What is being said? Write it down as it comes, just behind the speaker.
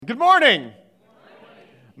Good morning.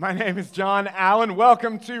 My name is John Allen.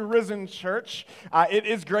 Welcome to Risen Church. It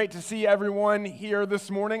is great to see everyone here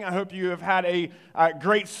this morning. I hope you have had a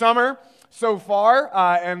great summer so far.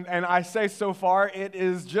 And I say so far, it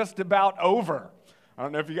is just about over. I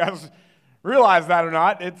don't know if you guys realize that or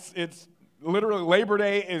not. It's literally Labor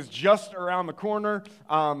Day is just around the corner.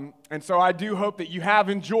 And so I do hope that you have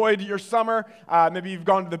enjoyed your summer. Maybe you've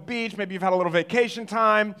gone to the beach. Maybe you've had a little vacation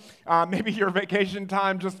time. Maybe your vacation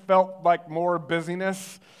time just felt like more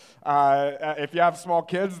busyness. If you have small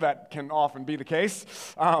kids, that can often be the case.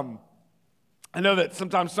 I know that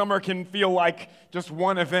sometimes summer can feel like just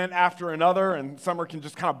one event after another, and summer can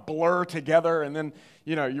just kind of blur together, and then,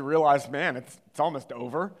 you realize, man, it's almost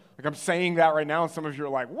over. Like I'm saying that right now, and some of you are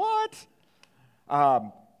like, what?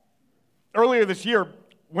 Earlier this year,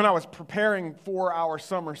 when I was preparing for our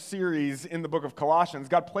summer series in the book of Colossians,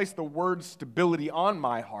 God placed the word stability on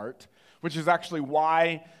my heart, which is actually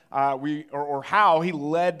why how He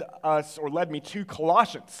led me to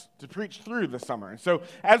Colossians to preach through the summer. And so,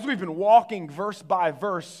 as we've been walking verse by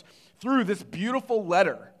verse through this beautiful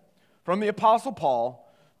letter from the Apostle Paul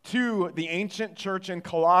to the ancient church in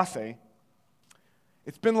Colossae,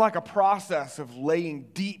 it's been like a process of laying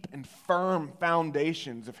deep and firm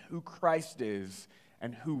foundations of who Christ is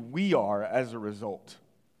and who we are as a result.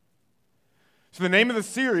 So the name of the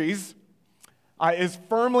series is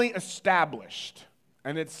Firmly Established,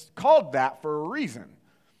 and it's called that for a reason.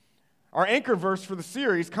 Our anchor verse for the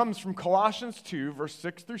series comes from Colossians 2, verse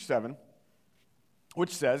 6 through 7,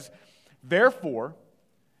 which says, "Therefore,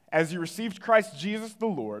 as you received Christ Jesus the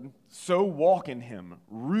Lord, so walk in Him,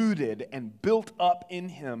 rooted and built up in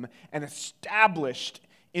Him, and established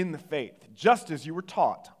in the faith, just as you were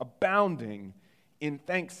taught, abounding in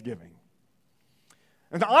thanksgiving."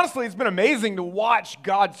 And honestly, it's been amazing to watch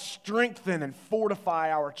God strengthen and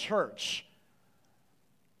fortify our church.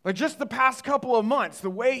 Like just the past couple of months, the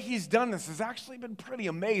way He's done this has actually been pretty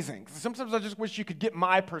amazing. Sometimes I just wish you could get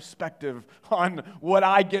my perspective on what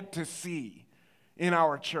I get to see in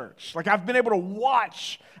our church. Like I've been able to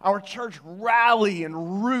watch our church rally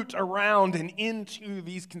and root around and into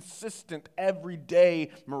these consistent,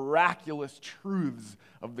 everyday, miraculous truths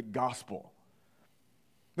of the gospel.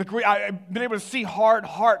 Like I've been able to see hard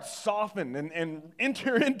hearts soften and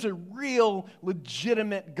enter into real,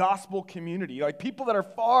 legitimate gospel community. Like people that are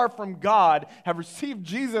far from God have received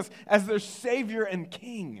Jesus as their Savior and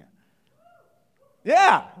King.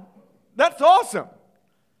 Yeah, that's awesome.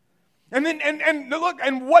 And then, and look,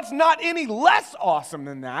 and what's not any less awesome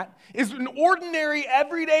than that is when ordinary,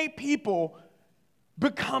 everyday people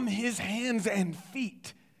become His hands and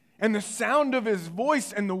feet, and the sound of His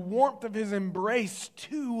voice and the warmth of His embrace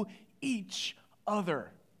to each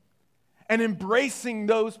other. And embracing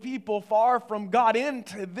those people far from God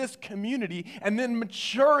into this community, and then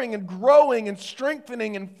maturing and growing and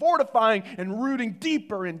strengthening and fortifying and rooting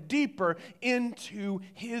deeper and deeper into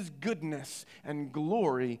His goodness and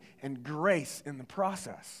glory and grace in the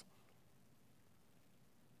process.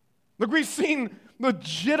 Look, we've seen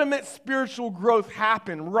legitimate spiritual growth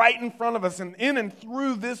happen right in front of us and in and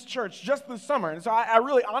through this church just this summer. And so I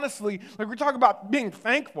really honestly, like we talk about being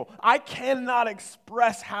thankful, I cannot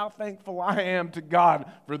express how thankful I am to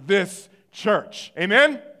God for this church.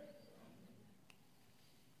 Amen?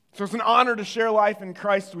 So it's an honor to share life in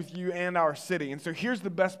Christ with you and our city. And so here's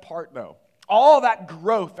the best part though. All that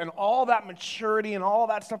growth and all that maturity and all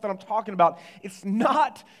that stuff that I'm talking about,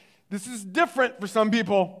 this is different for some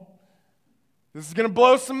people. This is going to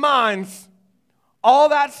blow some minds. All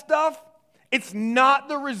that stuff, it's not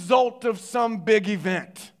the result of some big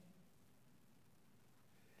event.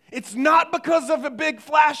 It's not because of a big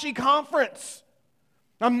flashy conference.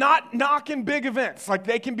 I'm not knocking big events. Like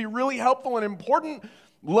they can be really helpful and important.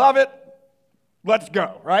 Love it. Let's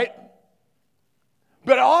go, right?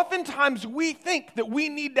 But oftentimes we think that we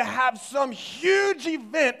need to have some huge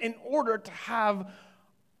event in order to have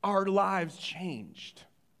our lives changed.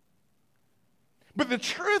 But the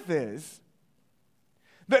truth is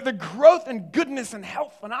that the growth and goodness and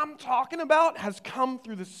health that I'm talking about has come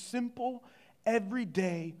through the simple,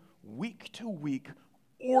 everyday, week-to-week,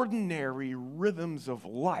 ordinary rhythms of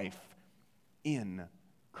life in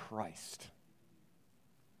Christ.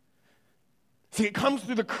 See, it comes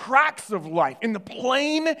through the cracks of life, in the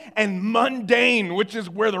plain and mundane, which is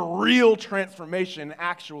where the real transformation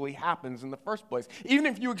actually happens in the first place. Even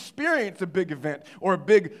if you experience a big event or a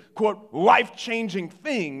big, quote, life-changing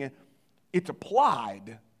thing, it's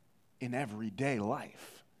applied in everyday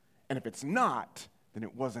life. And if it's not, then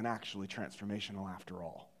it wasn't actually transformational after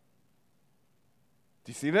all.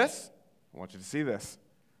 Do you see this? I want you to see this.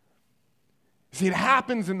 See, it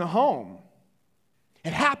happens in the home.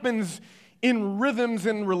 It happens in rhythms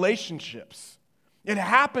and relationships. It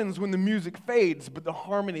happens when the music fades, but the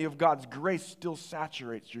harmony of God's grace still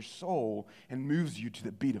saturates your soul and moves you to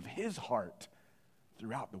the beat of His heart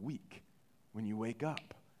throughout the week, when you wake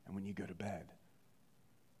up and when you go to bed,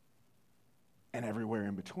 and everywhere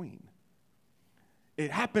in between. It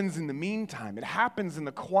happens in the meantime. It happens in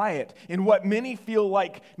the quiet, in what many feel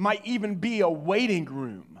like might even be a waiting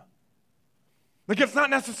room. Like, it's not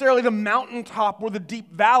necessarily the mountaintop or the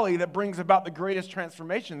deep valley that brings about the greatest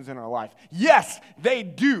transformations in our life. Yes, they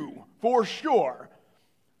do, for sure.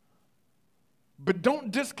 But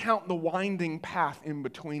don't discount the winding path in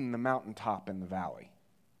between the mountaintop and the valley.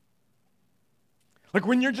 Like,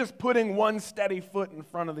 when you're just putting one steady foot in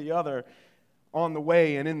front of the other on the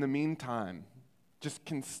way and in the meantime, just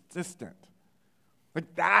consistent.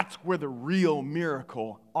 Like, that's where the real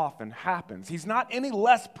miracle often happens. He's not any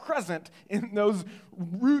less present in those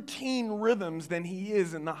routine rhythms than He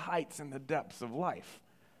is in the heights and the depths of life.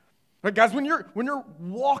 But guys, when you're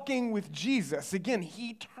walking with Jesus, again,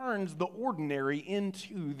 He turns the ordinary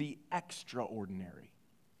into the extraordinary.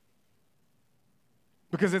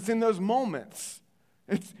 Because it's in those moments,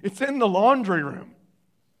 it's in the laundry room.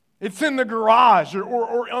 It's in the garage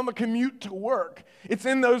or on the commute to work. It's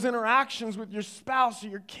in those interactions with your spouse or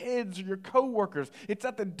your kids or your coworkers. It's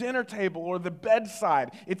at the dinner table or the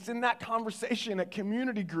bedside. It's in that conversation at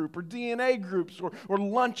community group or DNA groups or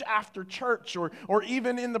lunch after church or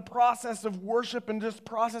even in the process of worship and just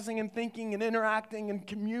processing and thinking and interacting and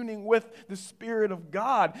communing with the Spirit of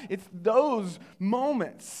God. It's those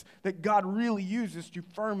moments that God really uses to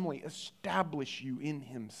firmly establish you in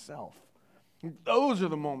Himself. Those are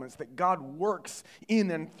the moments that God works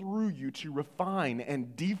in and through you to refine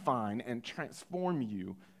and define and transform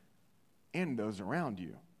you and those around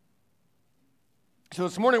you. So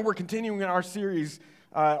this morning we're continuing our series,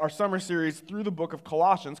 our summer series through the book of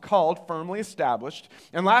Colossians called Firmly Established.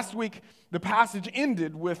 And last week the passage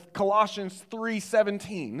ended with Colossians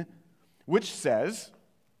 3:17, which says,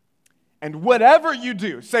 "And whatever you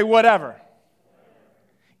do," say whatever,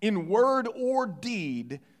 "in word or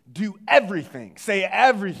deed, do everything," say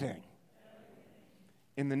everything,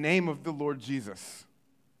 "in the name of the Lord Jesus,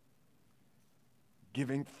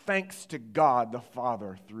 giving thanks to God the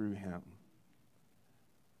Father through Him."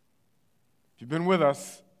 If you've been with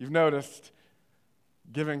us, you've noticed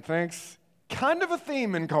giving thanks, kind of a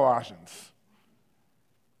theme in Colossians.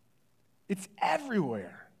 It's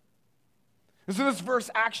everywhere. And so this verse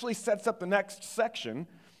actually sets up the next section,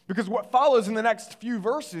 because what follows in the next few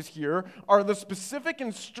verses here are the specific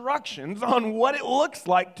instructions on what it looks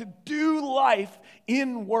like to do life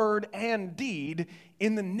in word and deed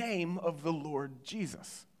in the name of the Lord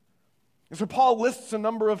Jesus. And so Paul lists a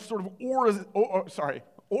number of sort of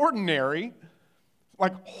ordinary,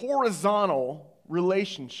 like horizontal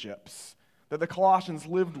relationships that the Colossians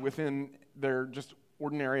lived within their just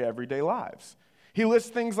ordinary everyday lives. He lists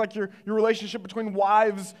things like your relationship between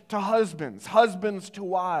wives to husbands, husbands to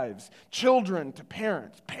wives, children to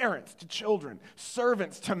parents, parents to children,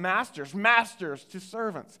 servants to masters, masters to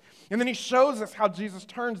servants. And then he shows us how Jesus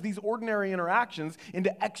turns these ordinary interactions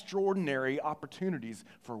into extraordinary opportunities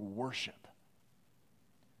for worship.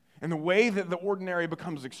 And the way that the ordinary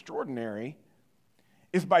becomes extraordinary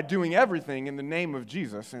is by doing everything in the name of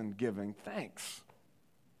Jesus and giving thanks.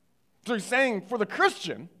 So he's saying for the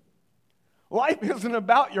Christian, life isn't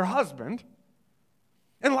about your husband,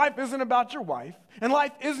 and life isn't about your wife, and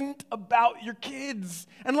life isn't about your kids,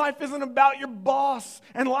 and life isn't about your boss,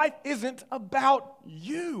 and life isn't about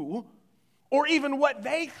you or even what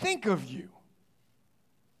they think of you.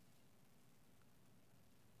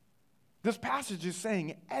 This passage is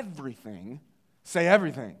saying everything, say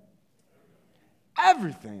everything.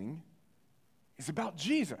 Everything is about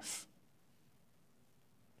Jesus.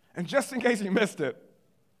 And just in case you missed it,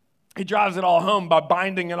 he drives it all home by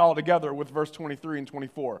binding it all together with verse 23 and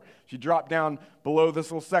 24. If you drop down below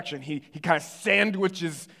this little section, he kind of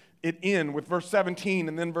sandwiches it in with verse 17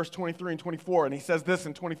 and then verse 23 and 24. And he says this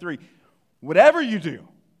in 23, "Whatever you do,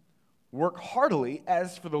 work heartily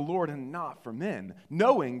as for the Lord and not for men,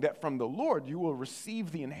 knowing that from the Lord you will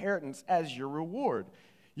receive the inheritance as your reward.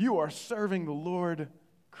 You are serving the Lord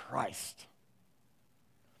Christ."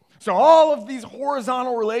 So all of these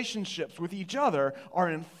horizontal relationships with each other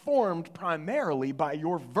are informed primarily by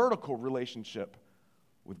your vertical relationship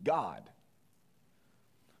with God.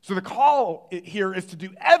 So the call here is to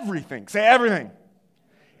do everything, say everything,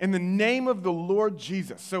 in the name of the Lord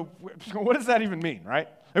Jesus. So what does that even mean, right?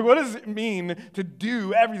 Like, what does it mean to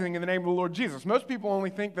do everything in the name of the Lord Jesus? Most people only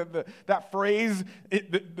think that that phrase,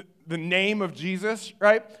 the name of Jesus,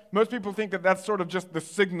 right? Most people think that that's sort of just the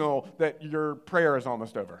signal that your prayer is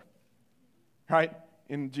almost over, right?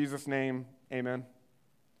 In Jesus' name, amen.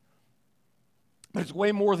 But it's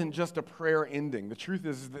way more than just a prayer ending. The truth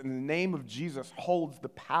is that the name of Jesus holds the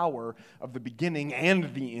power of the beginning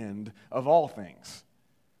and the end of all things.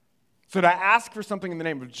 So to ask for something in the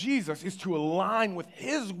name of Jesus is to align with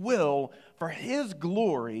His will for His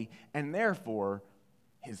glory and therefore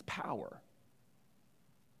His power.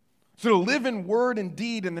 So to live in word and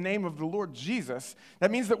deed in the name of the Lord Jesus,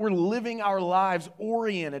 that means that we're living our lives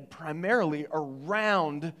oriented primarily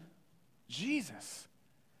around Jesus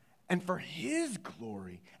and for His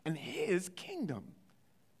glory and His kingdom.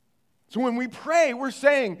 So when we pray, we're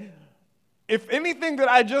saying, if anything that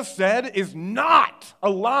I just said is not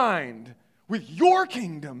aligned with your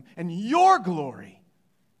kingdom and your glory,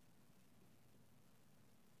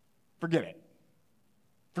 forget it.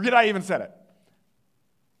 Forget I even said it.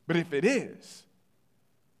 But if it is,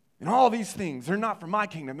 and all these things, they're not for my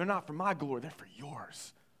kingdom, they're not for my glory, they're for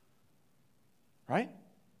yours. Right?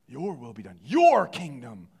 Your will be done. Your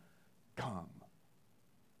kingdom come.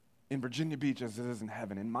 In Virginia Beach as it is in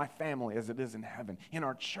heaven, in my family as it is in heaven, in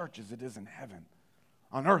our church as it is in heaven,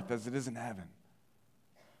 on earth as it is in heaven.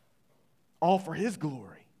 All for His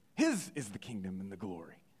glory. His is the kingdom and the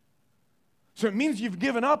glory. So it means you've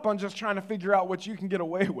given up on just trying to figure out what you can get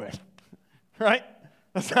away with, right?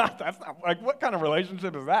 That's not like, what kind of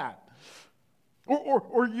relationship is that?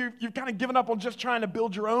 Or you've kind of given up on just trying to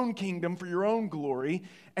build your own kingdom for your own glory,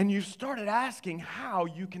 and you've started asking how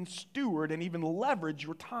you can steward and even leverage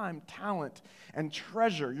your time, talent, and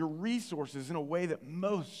treasure, your resources in a way that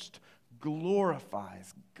most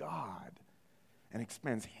glorifies God and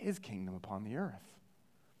expands His kingdom upon the earth.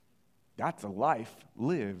 That's a life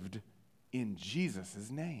lived in Jesus'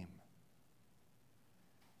 name.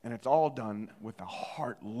 And it's all done with a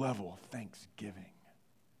heart-level thanksgiving.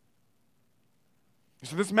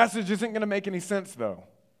 So this message isn't going to make any sense, though,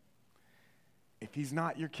 if He's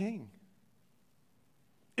not your king.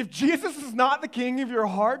 If Jesus is not the king of your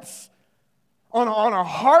hearts, on a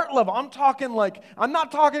heart level, I'm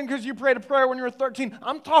not talking because you prayed a prayer when you were 13.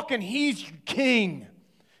 I'm talking He's your king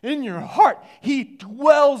in your heart. He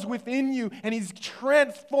dwells within you, and He's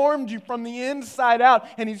transformed you from the inside out,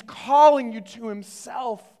 and He's calling you to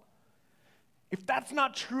Himself. If that's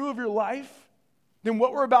not true of your life, then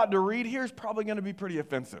what we're about to read here is probably going to be pretty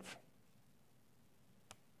offensive.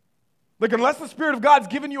 Like, unless the Spirit of God's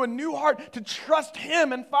given you a new heart to trust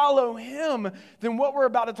Him and follow Him, then what we're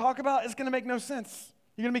about to talk about is going to make no sense.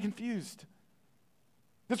 You're going to be confused.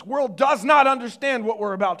 This world does not understand what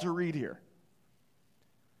we're about to read here.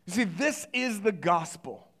 You see, this is the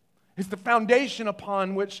gospel. It's the foundation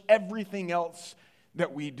upon which everything else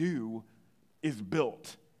that we do is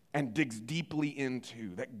built and digs deeply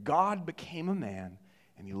into, that God became a man,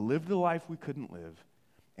 and He lived the life we couldn't live,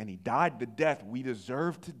 and He died the death we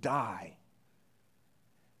deserved to die.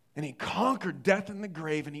 And He conquered death in the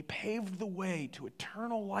grave, and He paved the way to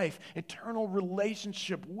eternal life, eternal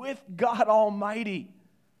relationship with God Almighty.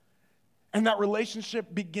 And that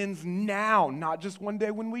relationship begins now, not just one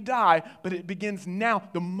day when we die, but it begins now.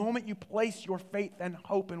 The moment you place your faith and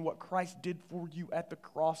hope in what Christ did for you at the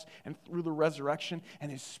cross and through the resurrection, and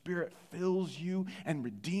His Spirit fills you and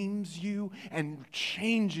redeems you and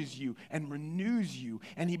changes you and renews you,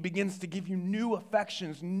 and He begins to give you new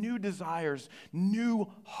affections, new desires, new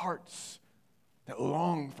hearts that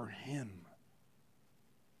long for Him.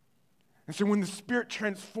 And so when the Spirit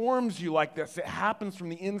transforms you like this, it happens from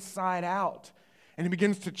the inside out. And it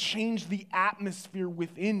begins to change the atmosphere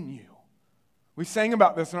within you. We sang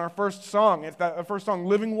about this in our first song. It's that first song,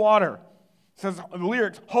 Living Water. It says the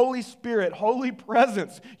lyrics, Holy Spirit, Holy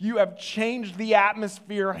Presence, you have changed the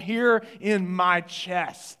atmosphere here in my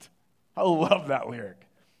chest. I love that lyric.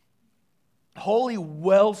 Holy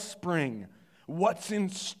wellspring, what's in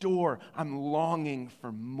store? I'm longing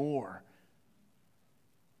for more.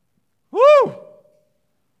 Woo!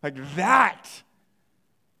 Like that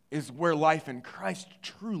is where life in Christ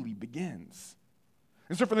truly begins.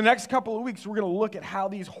 And so for the next couple of weeks, we're going to look at how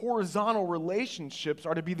these horizontal relationships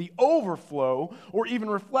are to be the overflow or even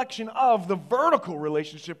reflection of the vertical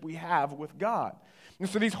relationship we have with God. And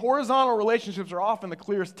so these horizontal relationships are often the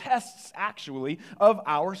clearest tests, actually, of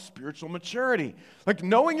our spiritual maturity. Like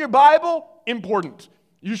knowing your Bible, important.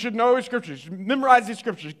 You should know your scriptures. You should memorize these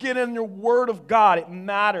scriptures. Get in your word of God. It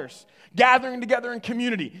matters. Gathering together in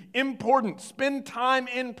community, important. Spend time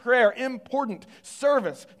in prayer, important.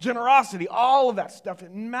 Service, generosity, all of that stuff,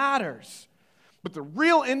 it matters. But the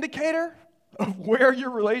real indicator of where your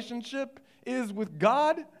relationship is with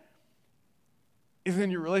God is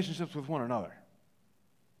in your relationships with one another.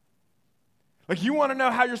 Like, you want to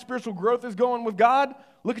know how your spiritual growth is going with God?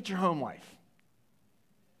 Look at your home life.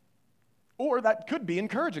 Or that could be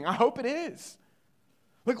encouraging. I hope it is.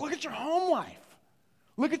 Like, look at your home life.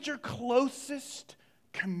 Look at your closest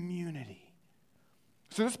community.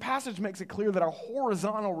 So this passage makes it clear that our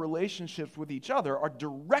horizontal relationships with each other are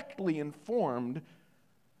directly informed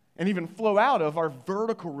and even flow out of our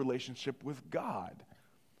vertical relationship with God.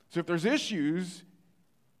 So if there's issues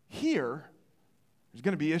here, there's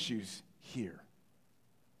going to be issues here.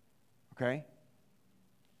 Okay?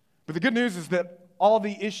 But the good news is that all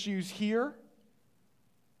the issues here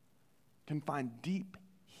can find deep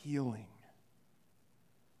healing.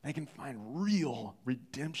 They can find real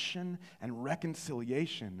redemption and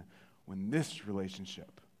reconciliation when this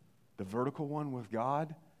relationship, the vertical one with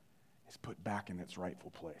God, is put back in its rightful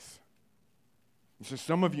place. And so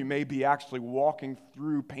some of you may be actually walking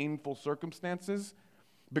through painful circumstances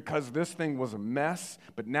because this thing was a mess,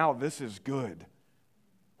 but now this is good.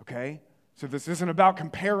 Okay? So this isn't about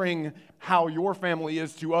comparing how your family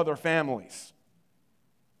is to other families.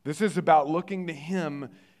 This is about looking to Him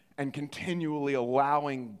and continually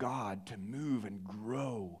allowing God to move and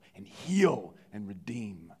grow and heal and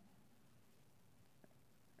redeem.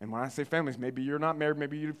 And when I say families, maybe you're not married,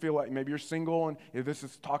 maybe you feel like, maybe you're single, and this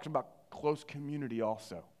is talking about close community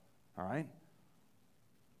also. All right?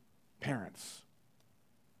 Parents.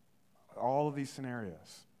 All of these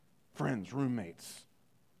scenarios. Friends, roommates.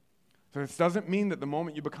 So this doesn't mean that the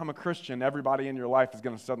moment you become a Christian, everybody in your life is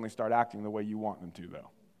going to suddenly start acting the way you want them to, though.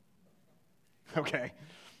 Okay?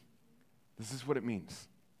 This is what it means.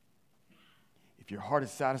 If your heart is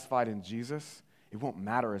satisfied in Jesus, it won't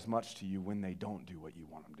matter as much to you when they don't do what you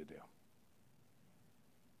want them to do.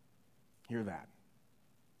 Hear that.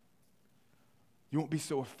 You won't be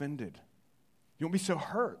so offended. You won't be so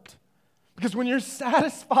hurt. Because when you're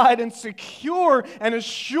satisfied and secure and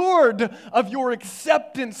assured of your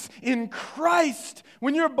acceptance in Christ,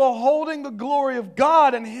 when you're beholding the glory of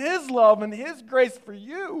God and His love and His grace for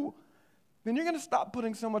you, then you're going to stop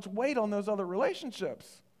putting so much weight on those other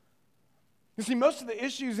relationships. You see, most of the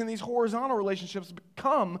issues in these horizontal relationships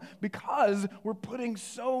come because we're putting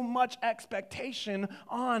so much expectation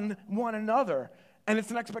on one another. And it's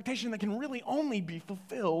an expectation that can really only be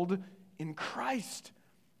fulfilled in Christ.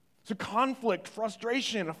 So conflict,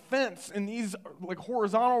 frustration, offense in these like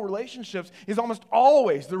horizontal relationships is almost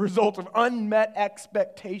always the result of unmet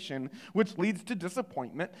expectation, which leads to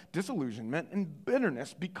disappointment, disillusionment, and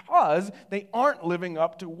bitterness because they aren't living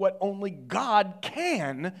up to what only God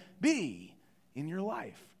can be in your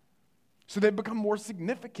life. So they become more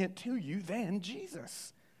significant to you than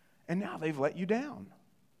Jesus. And now they've let you down.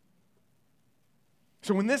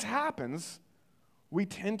 So when this happens, we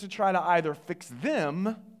tend to try to either fix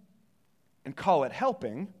them and call it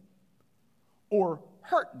helping, or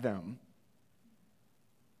hurt them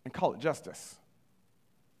and call it justice.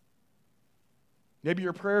 Maybe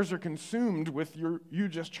your prayers are consumed with you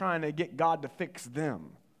just trying to get God to fix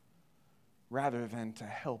them rather than to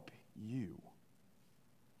help you.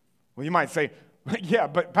 Well, you might say, yeah,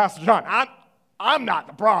 but Pastor John, I'm not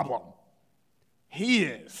the problem. He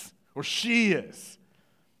is, or she is.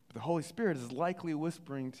 But the Holy Spirit is likely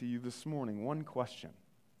whispering to you this morning one question.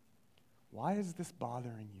 Why is this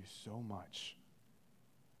bothering you so much?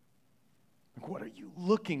 Like, what are you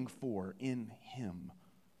looking for in him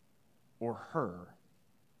or her?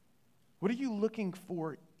 What are you looking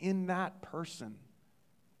for in that person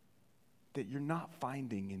that you're not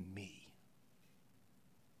finding in me?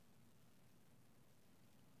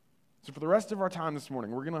 So for the rest of our time this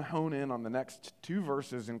morning, we're going to hone in on the next two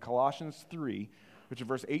verses in Colossians 3, which are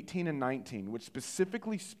verse 18 and 19, which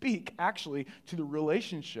specifically speak actually to the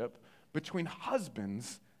relationship between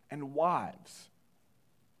husbands and wives.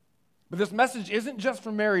 But this message isn't just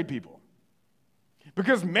for married people,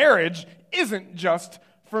 because marriage isn't just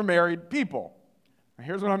for married people. Now,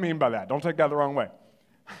 here's what I mean by that. Don't take that the wrong way.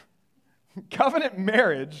 Covenant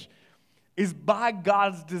marriage is by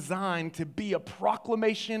God's design to be a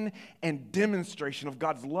proclamation and demonstration of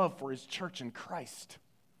God's love for His church in Christ.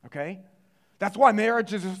 Okay? That's why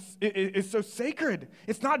marriage is so sacred.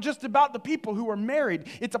 It's not just about the people who are married.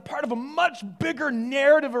 It's a part of a much bigger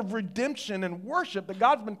narrative of redemption and worship that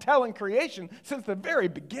God's been telling creation since the very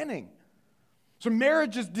beginning. So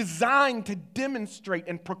marriage is designed to demonstrate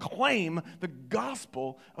and proclaim the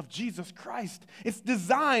gospel of Jesus Christ. It's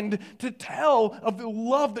designed to tell of the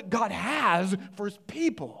love that God has for His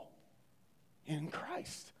people in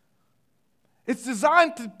Christ. It's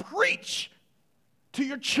designed to preach to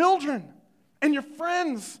your children and your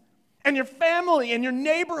friends and your family and your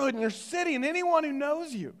neighborhood and your city and anyone who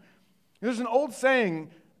knows you. There's an old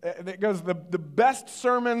saying that goes, the best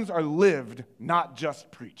sermons are lived, not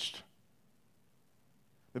just preached.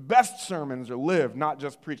 The best sermons are lived, not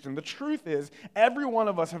just preached. And the truth is, every one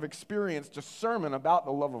of us have experienced a sermon about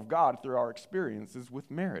the love of God through our experiences with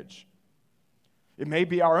marriage. It may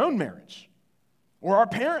be our own marriage, or our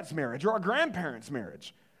parents' marriage, or our grandparents'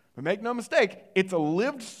 marriage. But make no mistake, it's a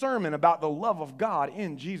lived sermon about the love of God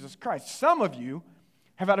in Jesus Christ. Some of you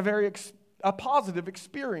have had a positive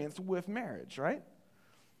experience with marriage, right?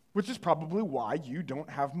 Which is probably why you don't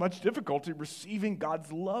have much difficulty receiving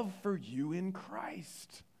God's love for you in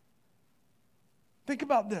Christ. Think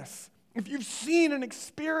about this. If you've seen and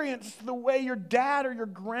experienced the way your dad or your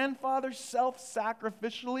grandfather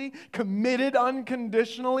self-sacrificially, committed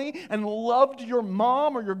unconditionally, and loved your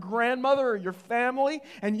mom or your grandmother or your family,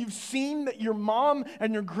 and you've seen that your mom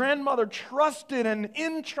and your grandmother trusted and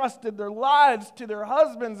entrusted their lives to their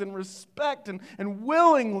husbands in respect and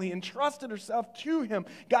willingly entrusted herself to him,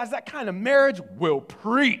 guys, that kind of marriage will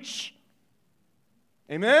preach.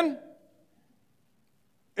 Amen?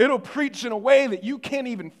 It'll preach in a way that you can't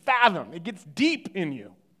even fathom. It gets deep in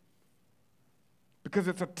you. Because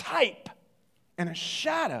it's a type and a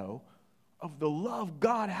shadow of the love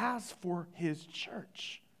God has for his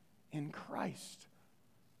church in Christ.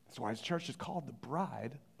 That's why his church is called the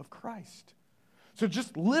bride of Christ. So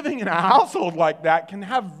just living in a household like that can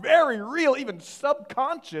have very real, even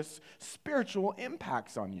subconscious spiritual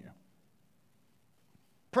impacts on you.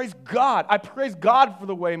 Praise God. I praise God for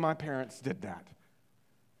the way my parents did that.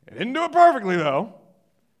 They didn't do it perfectly, though.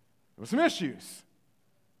 There were some issues.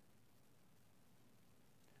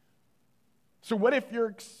 So what if your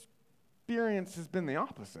experience has been the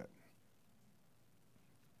opposite?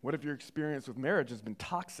 What if your experience with marriage has been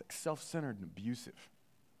toxic, self-centered, and abusive?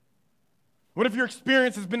 What if your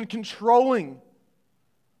experience has been controlling?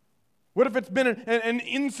 What if it's been an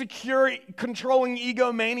insecure, controlling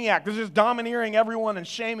egomaniac that's just domineering everyone and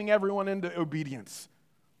shaming everyone into obedience?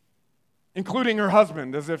 Including her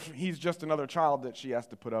husband, as if he's just another child that she has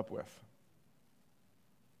to put up with.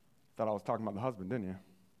 Thought I was talking about the husband, didn't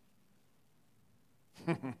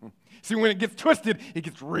you? See, when it gets twisted, it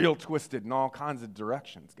gets real twisted in all kinds of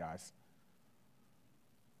directions, guys.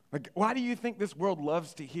 Like, why do you think this world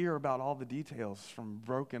loves to hear about all the details from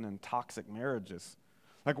broken and toxic marriages?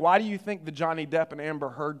 Like, why do you think the Johnny Depp and Amber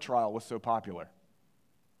Heard trial was so popular?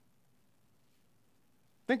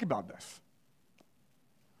 Think about this.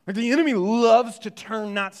 Like, the enemy loves to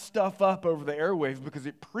turn that stuff up over the airwaves because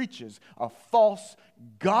it preaches a false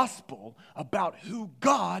gospel about who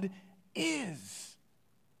God is.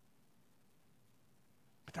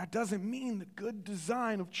 But that doesn't mean the good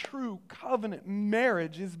design of true covenant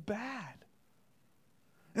marriage is bad.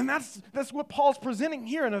 And that's what Paul's presenting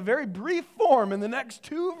here in a very brief form in the next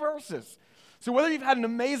 2 verses. So whether you've had an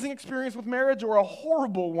amazing experience with marriage or a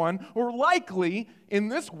horrible one, or likely, in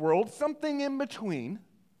this world, something in between,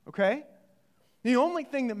 okay? The only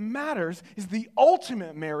thing that matters is the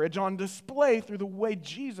ultimate marriage on display through the way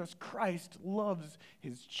Jesus Christ loves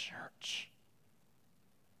his church.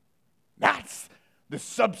 That's the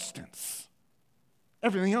substance.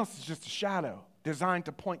 Everything else is just a shadow designed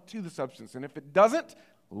to point to the substance. And if it doesn't,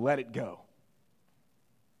 let it go.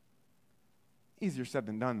 Easier said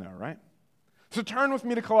than done, though, right? So turn with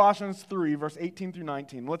me to Colossians 3, verse 18 through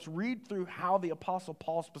 19. Let's read through how the Apostle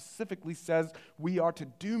Paul specifically says we are to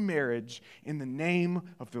do marriage in the name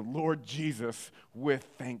of the Lord Jesus with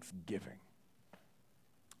thanksgiving.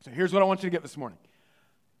 So here's what I want you to get this morning.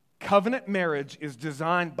 Covenant marriage is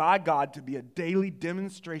designed by God to be a daily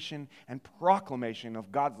demonstration and proclamation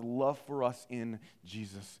of God's love for us in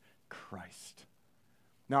Jesus Christ.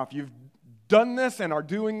 Now, if you've done this and are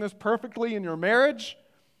doing this perfectly in your marriage,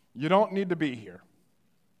 you don't need to be here.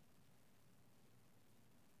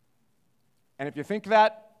 And if you think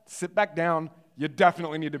that, sit back down. You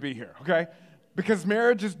definitely need to be here, okay? Because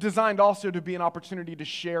marriage is designed also to be an opportunity to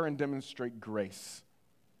share and demonstrate grace.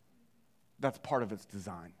 That's part of its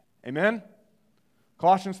design. Amen?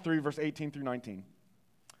 Colossians 3, verse 18 through 19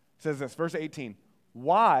 says this, verse 18,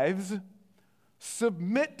 "Wives,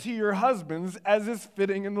 submit to your husbands as is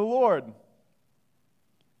fitting in the Lord."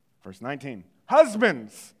 Verse 19,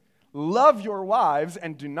 "Husbands, love your wives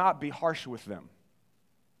and do not be harsh with them."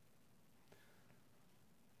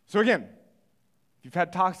 So again, if you've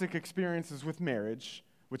had toxic experiences with marriage,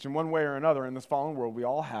 which in one way or another in this fallen world we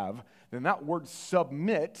all have, then that word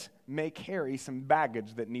submit may carry some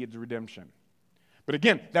baggage that needs redemption. But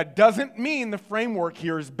again, that doesn't mean the framework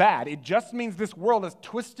here is bad. It just means this world has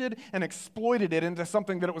twisted and exploited it into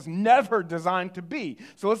something that it was never designed to be.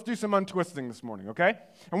 So let's do some untwisting this morning, okay?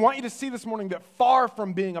 I want you to see this morning that far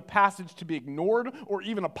from being a passage to be ignored or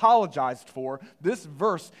even apologized for, this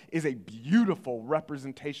verse is a beautiful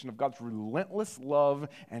representation of God's relentless love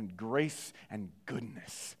and grace and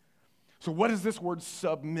goodness. So what does this word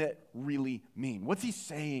submit really mean? What's he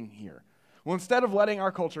saying here? Well, instead of letting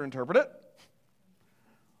our culture interpret it,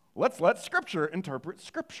 let's let Scripture interpret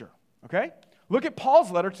Scripture, okay? Look at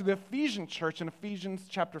Paul's letter to the Ephesian church in Ephesians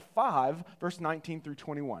chapter 5, verse 19 through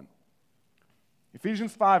 21.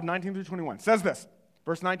 Ephesians 5, 19 through 21 says this,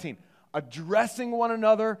 verse 19, addressing one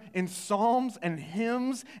another in psalms and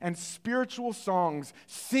hymns and spiritual songs,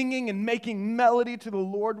 singing and making melody to the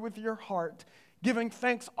Lord with your heart, giving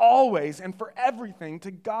thanks always and for everything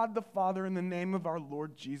to God the Father in the name of our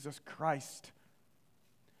Lord Jesus Christ,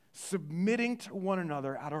 submitting to one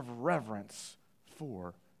another out of reverence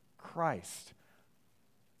for Christ.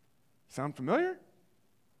 Sound familiar?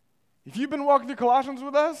 If you've been walking through Colossians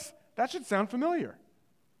with us, that should sound familiar.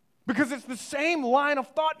 Because it's the same line of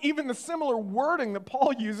thought, even the similar wording that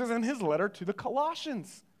Paul uses in his letter to the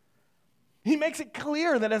Colossians. He makes it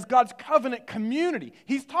clear that as God's covenant community,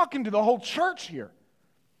 he's talking to the whole church here.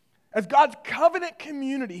 As God's covenant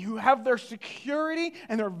community who have their security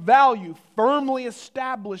and their value firmly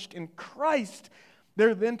established in Christ,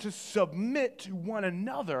 they're then to submit to one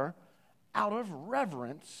another out of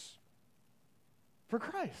reverence for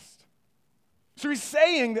Christ. So he's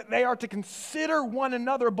saying that they are to consider one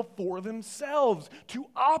another before themselves, to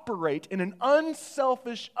operate in an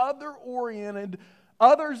unselfish, others-oriented,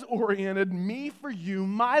 me for you,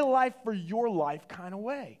 my life for your life kind of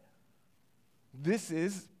way. This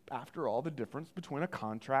is, after all, the difference between a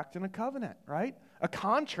contract and a covenant, right? A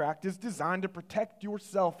contract is designed to protect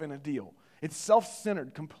yourself in a deal. It's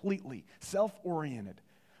self-centered completely, self-oriented.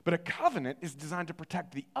 But a covenant is designed to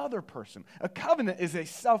protect the other person. A covenant is a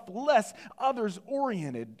selfless,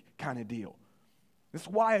 others-oriented kind of deal. That's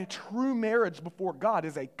why a true marriage before God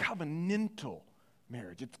is a covenantal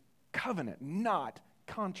marriage. It's covenant, not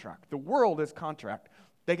contract. The world is contract.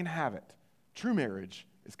 They can have it. True marriage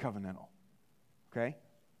is covenantal. Okay?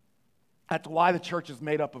 That's why the church is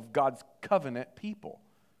made up of God's covenant people,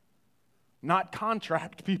 not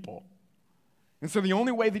contract people. And so the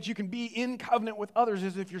only way that you can be in covenant with others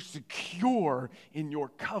is if you're secure in your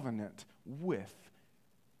covenant with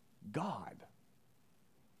God.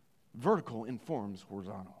 Vertical informs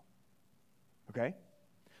horizontal. Okay?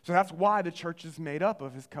 So that's why the church is made up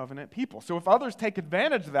of his covenant people. So if others take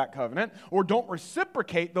advantage of that covenant or don't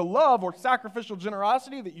reciprocate the love or sacrificial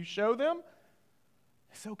generosity that you show them,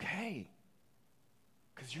 it's okay.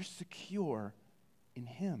 Because you're secure in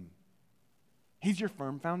him. He's your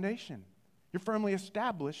firm foundation. You're firmly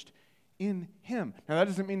established in him. Now, that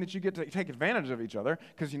doesn't mean that you get to take advantage of each other,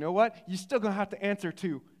 because you know what? You're still going to have to answer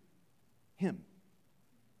to him.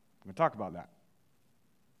 I'm going to talk about that.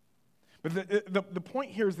 But the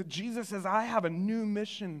point here is that Jesus says, I have a new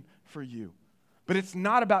mission for you. But it's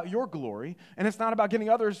not about your glory, and it's not about getting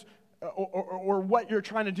others or what you're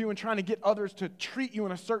trying to do and trying to get others to treat you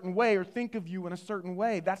in a certain way or think of you in a certain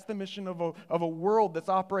way. That's the mission of a world that's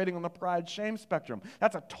operating on the pride-shame spectrum.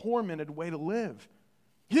 That's a tormented way to live.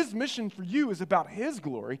 His mission for you is about his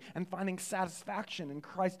glory and finding satisfaction in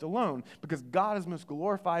Christ alone, because God is most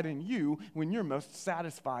glorified in you when you're most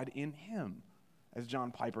satisfied in him, as John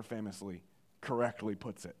Piper famously correctly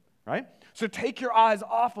puts it. Right? So take your eyes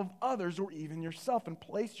off of others or even yourself and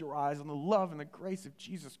place your eyes on the love and the grace of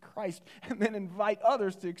Jesus Christ, and then invite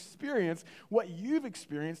others to experience what you've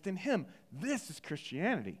experienced in him. This is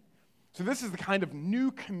Christianity. So this is the kind of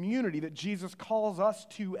new community that Jesus calls us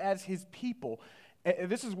to as his people.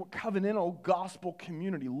 This is what covenantal gospel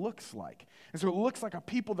community looks like. And so it looks like a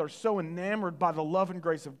people that are so enamored by the love and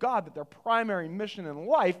grace of God that their primary mission in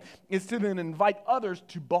life is to then invite others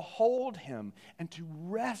to behold him and to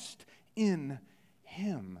rest in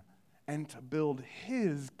him and to build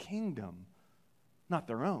his kingdom, not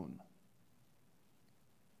their own.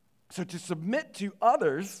 So to submit to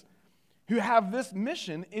others who have this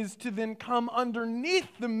mission is to then come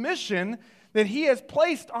underneath the mission that he has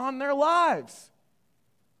placed on their lives.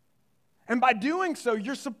 And by doing so,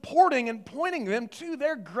 you're supporting and pointing them to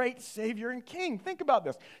their great Savior and King. Think about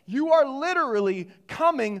this. You are literally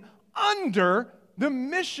coming under the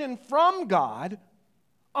mission from God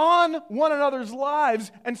on one another's lives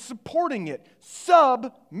and supporting it.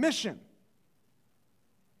 Submission.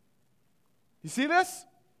 You see this?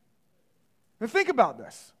 Now think about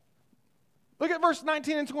this. Look at verse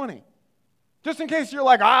 19 and 20. Just in case you're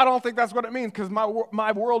like, I don't think that's what it means because my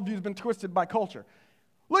worldview has been twisted by culture.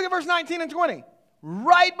 Look at verse 19 and 20.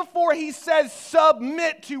 Right before he says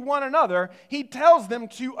submit to one another, he tells them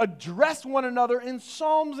to address one another in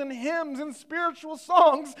psalms and hymns and spiritual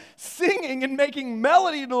songs, singing and making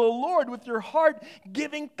melody to the Lord with your heart,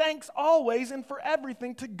 giving thanks always and for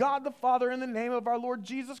everything to God the Father in the name of our Lord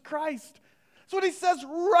Jesus Christ. That's what he says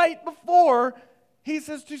right before he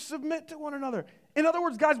says to submit to one another. In other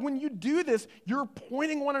words, guys, when you do this, you're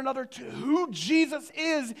pointing one another to who Jesus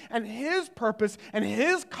is and his purpose and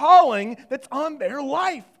his calling that's on their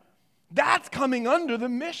life. That's coming under the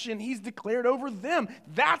mission he's declared over them.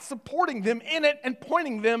 That's supporting them in it and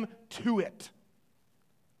pointing them to it.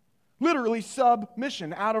 Literally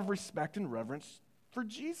submission out of respect and reverence for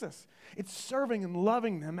Jesus. It's serving and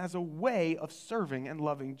loving them as a way of serving and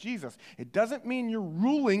loving Jesus. It doesn't mean you're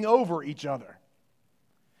ruling over each other.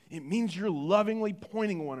 It means you're lovingly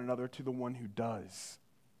pointing one another to the one who does.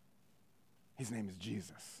 His name is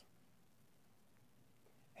Jesus.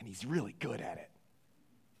 And he's really good at it.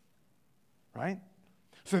 Right?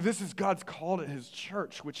 So this is God's call to his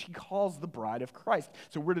church, which he calls the bride of Christ.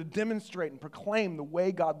 So we're to demonstrate and proclaim the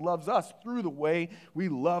way God loves us through the way we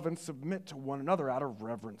love and submit to one another out of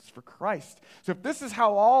reverence for Christ. So if this is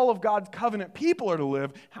how all of God's covenant people are to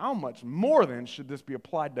live, how much more then should this be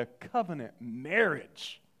applied to covenant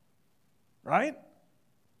marriage? Right?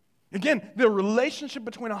 Again, the relationship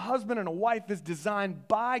between a husband and a wife is designed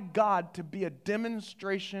by God to be a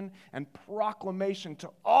demonstration and proclamation to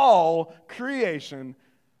all creation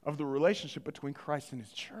of the relationship between Christ and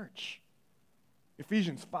his church.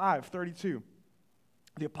 Ephesians 5:32.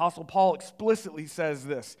 The Apostle Paul explicitly says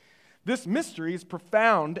this. This mystery is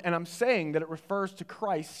profound, and I'm saying that it refers to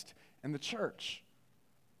Christ and the church.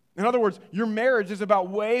 In other words, your marriage is about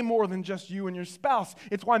way more than just you and your spouse.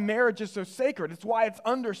 It's why marriage is so sacred. It's why it's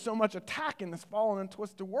under so much attack in this fallen and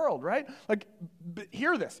twisted world, right? Like,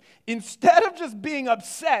 hear this. Instead of just being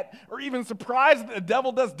upset or even surprised that the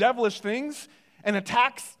devil does devilish things and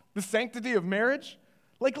attacks the sanctity of marriage,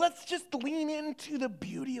 like, let's just lean into the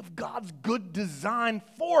beauty of God's good design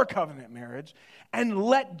for covenant marriage and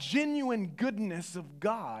let genuine goodness of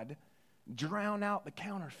God drown out the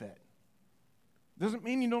counterfeit. Doesn't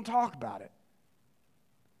mean you don't talk about it.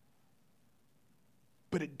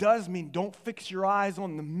 But it does mean don't fix your eyes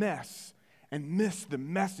on the mess and miss the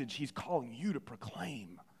message he's calling you to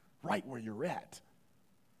proclaim right where you're at.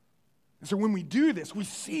 And so when we do this, we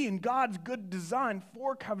see in God's good design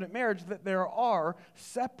for covenant marriage that there are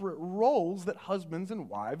separate roles that husbands and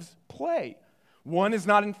wives play. One is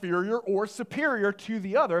not inferior or superior to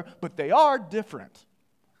the other, but they are different,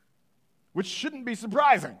 which shouldn't be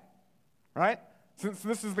surprising, right? Since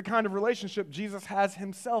this is the kind of relationship Jesus has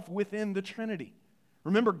himself within the Trinity.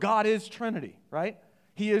 Remember, God is Trinity, right?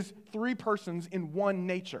 He is three persons in one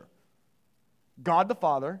nature. God the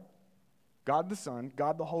Father, God the Son,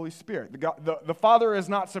 God the Holy Spirit. The Father is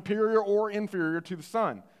not superior or inferior to the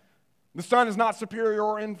Son. The Son is not superior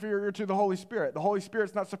or inferior to the Holy Spirit. The Holy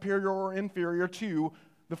Spirit is not superior or inferior to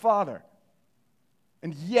the Father.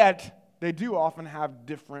 And yet, they do often have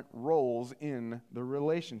different roles in the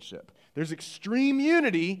relationship. There's extreme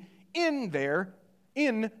unity in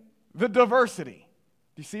the diversity.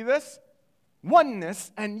 Do you see this?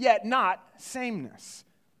 Oneness and yet not sameness.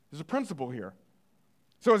 There's a principle here.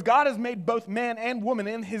 So as God has made both man and woman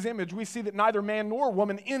in his image, we see that neither man nor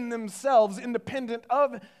woman in themselves, independent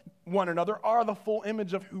of one another, are the full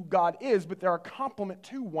image of who God is, but they're a complement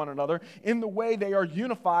to one another in the way they are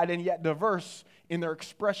unified and yet diverse in their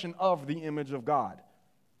expression of the image of God.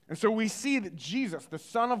 And so we see that Jesus, the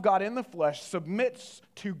Son of God in the flesh, submits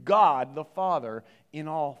to God the Father in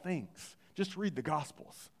all things. Just read the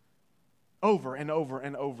Gospels. Over and over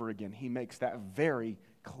and over again, he makes that very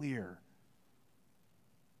clear.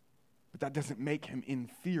 But that doesn't make him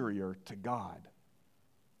inferior to God.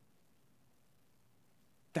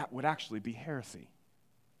 That would actually be heresy.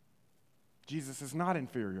 Jesus is not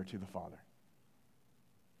inferior to the Father.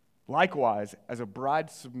 Likewise, as a bride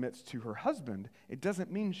submits to her husband, it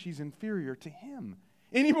doesn't mean she's inferior to him.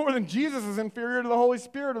 Any more than Jesus is inferior to the Holy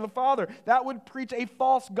Spirit or the Father. That would preach a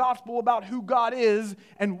false gospel about who God is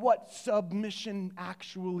and what submission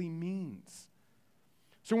actually means.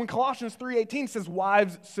 So when Colossians 3:18 says,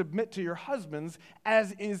 wives, submit to your husbands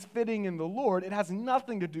as is fitting in the Lord, it has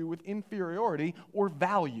nothing to do with inferiority or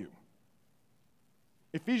value.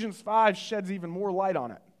 Ephesians 5 sheds even more light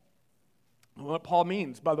on it. What Paul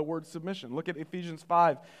means by the word submission. Look at Ephesians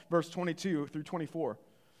 5, verse 22 through 24.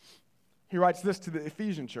 He writes this to the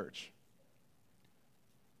Ephesian church.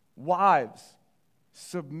 Wives,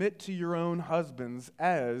 submit to your own husbands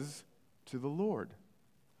as to the Lord.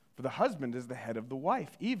 For the husband is the head of the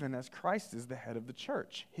wife, even as Christ is the head of the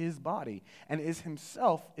church, his body, and is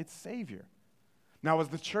himself its Savior. Now, as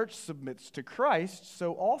the church submits to Christ,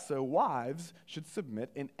 so also wives should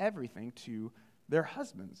submit in everything to their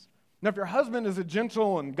husbands. Now, if your husband is a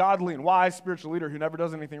gentle and godly and wise spiritual leader who never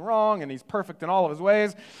does anything wrong and he's perfect in all of his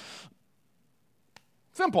ways,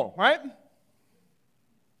 simple, right?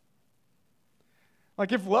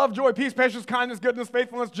 Like if love, joy, peace, patience, kindness, goodness,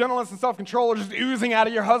 faithfulness, gentleness, and self-control are just oozing out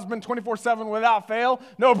of your husband 24/7 without fail,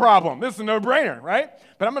 no problem. This is a no-brainer, right?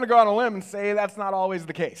 But I'm going to go on a limb and say that's not always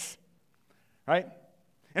the case, right?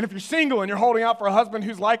 And if you're single and you're holding out for a husband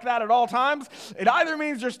who's like that at all times, it either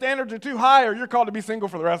means your standards are too high or you're called to be single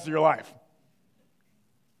for the rest of your life.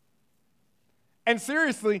 And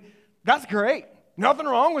seriously, that's great. Nothing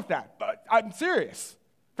wrong with that. But I'm serious.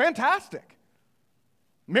 Fantastic.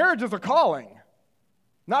 Marriage is a calling,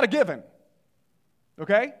 not a given.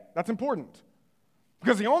 Okay? That's important.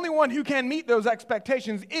 Because the only one who can meet those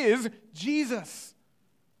expectations is Jesus.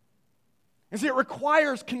 And see, it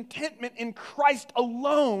requires contentment in Christ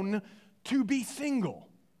alone to be single.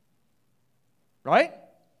 Right?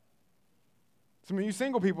 Some of you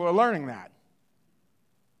single people are learning that.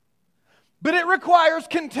 But it requires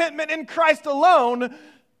contentment in Christ alone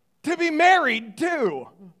to be married too.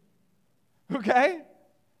 Okay?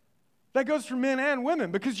 That goes for men and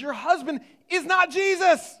women because your husband is not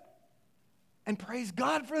Jesus. And praise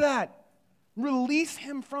God for that. Release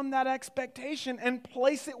him from that expectation and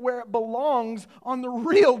place it where it belongs on the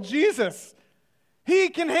real Jesus. He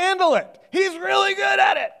can handle it. He's really good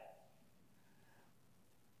at it.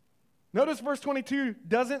 Notice verse 22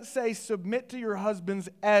 doesn't say submit to your husbands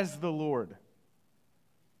as the Lord.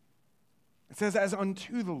 It says as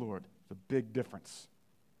unto the Lord. It's a big difference.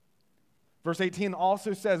 Verse 18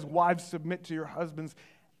 also says wives submit to your husbands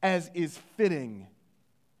as is fitting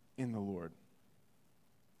in the Lord.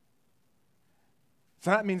 So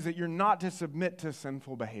that means that you're not to submit to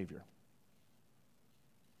sinful behavior.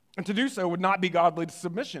 And to do so would not be godly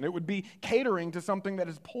submission. It would be catering to something that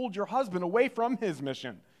has pulled your husband away from his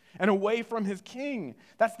mission and away from his king.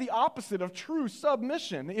 That's the opposite of true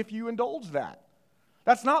submission if you indulge that.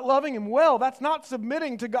 That's not loving him well. That's not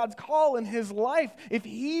submitting to God's call in his life. If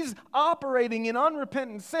he's operating in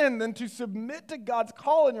unrepentant sin, then to submit to God's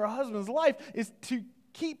call in your husband's life is to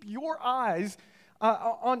keep your eyes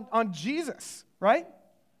on Jesus. Right?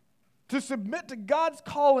 To submit to God's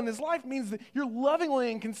call in his life means that you're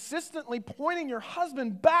lovingly and consistently pointing your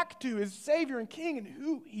husband back to his Savior and King and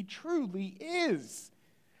who he truly is.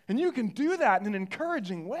 And you can do that in an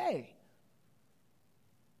encouraging way.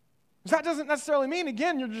 That doesn't necessarily mean,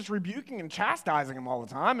 again, you're just rebuking and chastising him all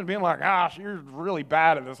the time and being like, gosh, you're really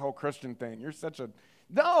bad at this whole Christian thing. You're such a...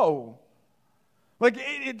 No. Like,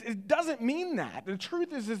 it doesn't mean that. The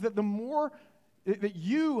truth is that the more... that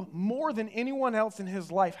you, more than anyone else in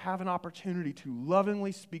his life, have an opportunity to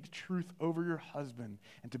lovingly speak truth over your husband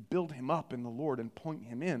and to build him up in the Lord and point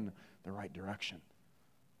him in the right direction.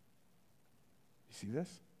 You see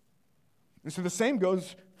this? And so the same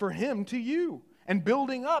goes for him to you. And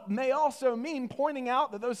building up may also mean pointing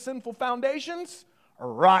out that those sinful foundations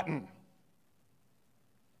are rotten.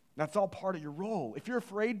 That's all part of your role. If you're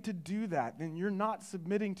afraid to do that, then you're not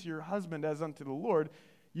submitting to your husband as unto the Lord.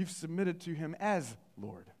 You've submitted to him as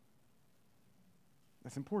Lord.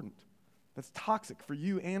 That's important. That's toxic for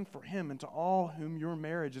you and for him and to all whom your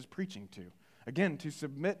marriage is preaching to. Again, to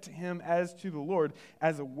submit to him as to the Lord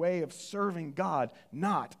as a way of serving God,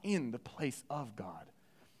 not in the place of God.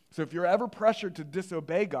 So if you're ever pressured to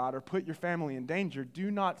disobey God or put your family in danger,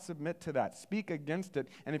 do not submit to that. Speak against it.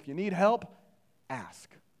 And if you need help, ask.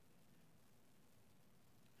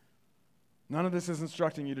 None of this is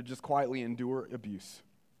instructing you to just quietly endure abuse.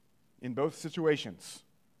 In both situations,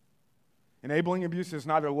 enabling abuse is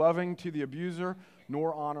neither loving to the abuser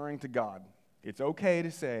nor honoring to God. It's okay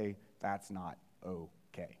to say, that's not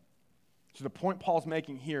okay. So the point Paul's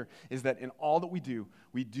making here is that in all that we do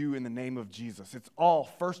in the name of Jesus. It's all,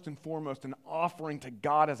 first and foremost, an offering to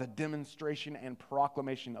God as a demonstration and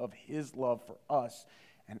proclamation of his love for us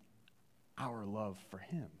and our love for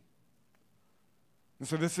him. And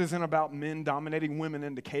so this isn't about men dominating women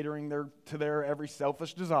into catering to their every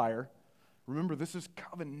selfish desire. Remember, this is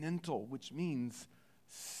covenantal, which means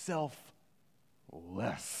selfless.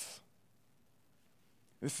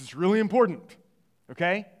 This is really important,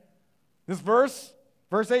 okay? This verse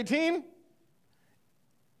 18,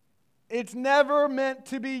 it's never meant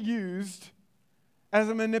to be used as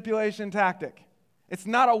a manipulation tactic. It's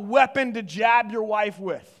not a weapon to jab your wife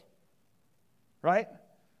with, right?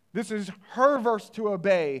 This is her verse to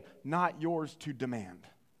obey, not yours to demand.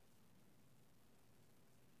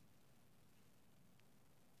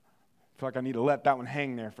 feel like I need to let that one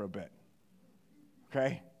hang there for a bit.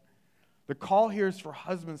 Okay? The call here is for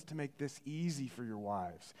husbands to make this easy for your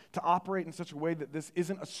wives, to operate in such a way that this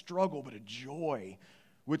isn't a struggle but a joy,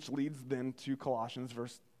 which leads then to Colossians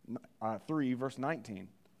 3, verse 19.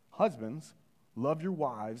 Husbands, love your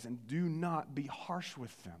wives and do not be harsh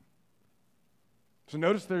with them. So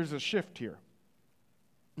notice there's a shift here.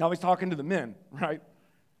 Now he's talking to the men, right?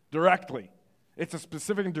 Directly. It's a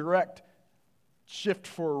specific and direct shift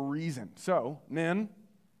for a reason. So, men,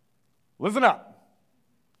 listen up.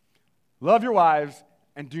 Love your wives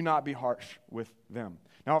and do not be harsh with them.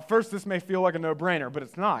 Now, at first, this may feel like a no-brainer, but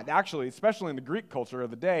it's not. Actually, especially in the Greek culture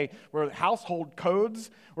of the day, where household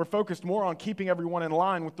codes were focused more on keeping everyone in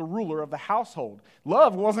line with the ruler of the household.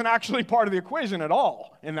 Love wasn't actually part of the equation at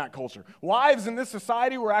all in that culture. Wives in this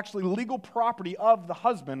society were actually legal property of the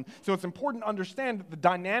husband, so it's important to understand that the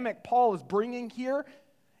dynamic Paul is bringing here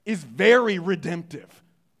is very redemptive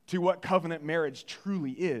to what covenant marriage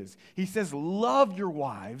truly is. He says, love your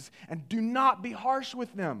wives and do not be harsh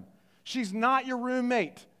with them. She's not your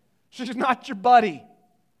roommate. She's not your buddy.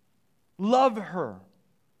 Love her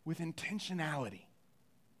with intentionality.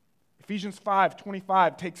 Ephesians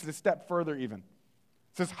 5:25 takes it a step further even.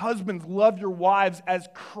 It says, husbands, love your wives as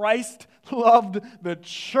Christ loved the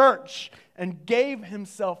church and gave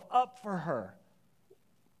himself up for her.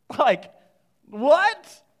 Like,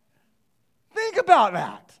 what? Think about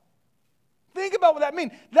that. Think about what that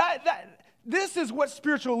means. This is what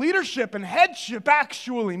spiritual leadership and headship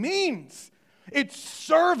actually means. It's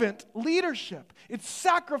servant leadership. It's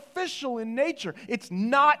sacrificial in nature. It's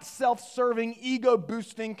not self-serving,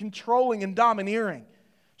 ego-boosting, controlling, and domineering.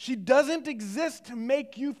 She doesn't exist to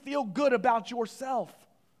make you feel good about yourself.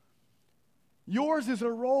 Yours is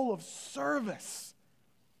a role of service.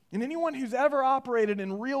 And anyone who's ever operated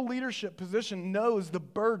in real leadership position knows the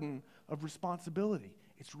burden of responsibility.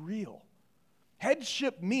 It's real.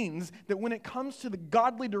 Headship means that when it comes to the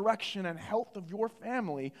godly direction and health of your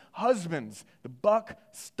family, husbands, the buck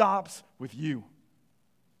stops with you.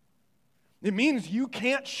 It means you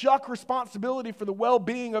can't shuck responsibility for the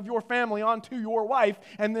well-being of your family onto your wife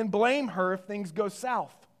and then blame her if things go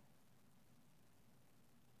south.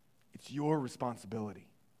 It's your responsibility.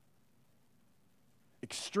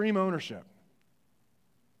 Extreme ownership.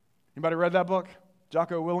 Anybody read that book?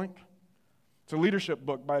 Jocko Willink? It's a leadership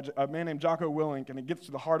book by a man named Jocko Willink, and it gets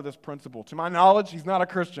to the heart of this principle. To my knowledge, he's not a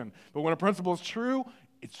Christian, but when a principle is true,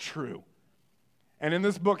 it's true. And in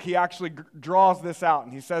this book, he actually draws this out,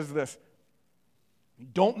 and he says this: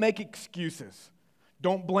 don't make excuses.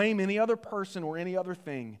 Don't blame any other person or any other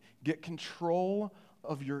thing. Get control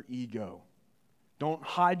of your ego. Don't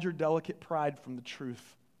hide your delicate pride from the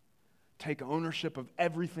truth. Take ownership of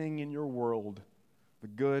everything in your world, the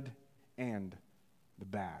good and the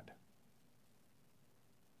bad.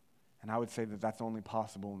 And I would say that that's only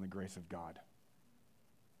possible in the grace of God.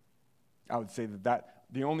 I would say that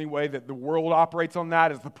the only way that the world operates on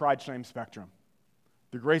that is the pride-shame spectrum.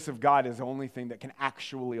 The grace of God is the only thing that can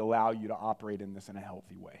actually allow you to operate in this in a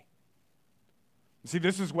healthy way. You see,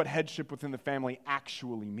 this is what headship within the family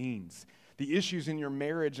actually means. The issues in your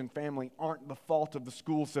marriage and family aren't the fault of the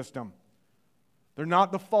school system. They're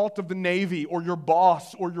not the fault of the Navy or your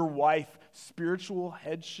boss or your wife. Spiritual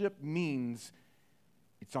headship means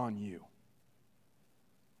it's on you.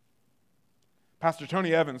 Pastor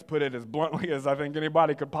Tony Evans put it as bluntly as I think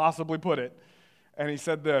anybody could possibly put it. And he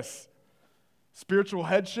said this: spiritual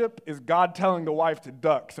headship is God telling the wife to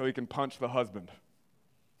duck so he can punch the husband.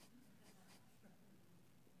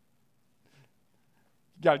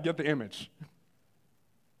 You got to get the image.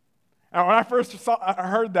 And when I first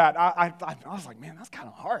heard that, I was like, man, that's kind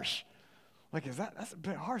of harsh. Like, that's a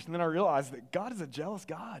bit harsh. And then I realized that God is a jealous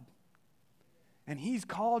God. And he's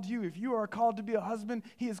called you, if you are called to be a husband,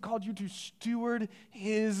 he has called you to steward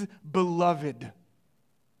his beloved.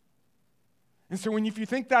 And so if you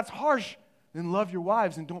think that's harsh, then love your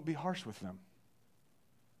wives and don't be harsh with them.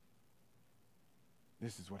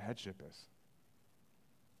 This is what headship is.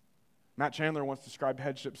 Matt Chandler once described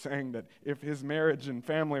headship saying that if his marriage and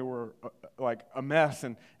family were like a mess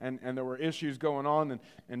and there were issues going on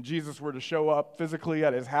and Jesus were to show up physically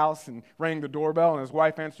at his house and rang the doorbell and his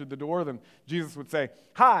wife answered the door, then Jesus would say,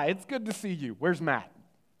 "Hi, it's good to see you. Where's Matt?"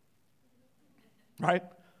 Right?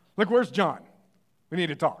 Like, where's John? We need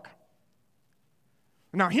to talk.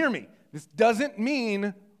 Now hear me. This doesn't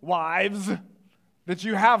mean, wives, that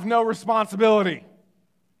you have no responsibility.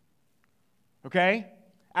 Okay?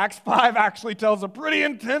 Acts 5 actually tells a pretty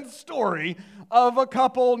intense story of a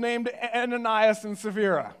couple named Ananias and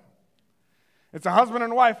Sapphira. It's a husband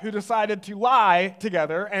and wife who decided to lie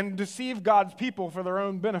together and deceive God's people for their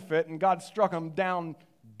own benefit, and God struck them down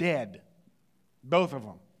dead. Both of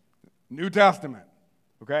them. New Testament,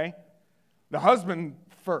 okay? The husband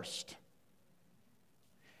first.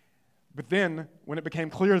 But then, when it became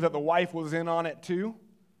clear that the wife was in on it too,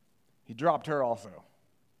 he dropped her also.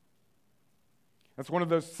 That's one of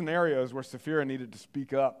those scenarios where Sapphira needed to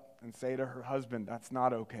speak up and say to her husband, that's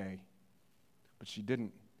not okay. But she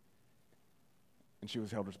didn't. And she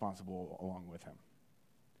was held responsible along with him.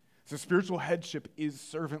 So spiritual headship is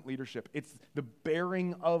servant leadership. It's the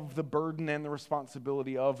bearing of the burden and the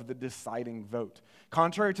responsibility of the deciding vote.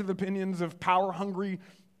 Contrary to the opinions of power-hungry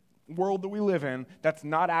world that we live in, that's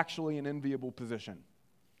not actually an enviable position.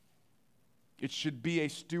 It should be a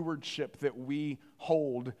stewardship that we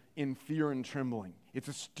hold in fear and trembling. It's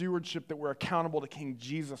a stewardship that we're accountable to King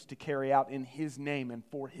Jesus to carry out in his name and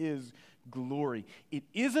for his glory. It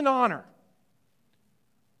is an honor.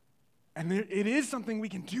 And it is something we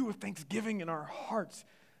can do with thanksgiving in our hearts.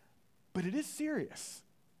 But it is serious.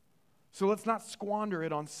 So let's not squander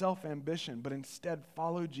it on self-ambition, but instead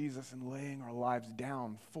follow Jesus in laying our lives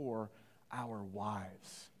down for our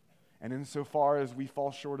wives. And insofar as we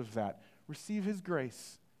fall short of that, receive his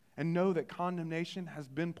grace and know that condemnation has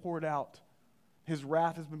been poured out. His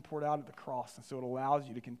wrath has been poured out at the cross, and so it allows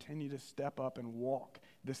you to continue to step up and walk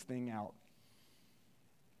this thing out.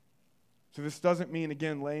 So this doesn't mean,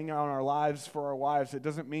 again, laying out our lives for our wives. It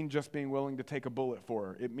doesn't mean just being willing to take a bullet for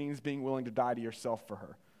her. It means being willing to die to yourself for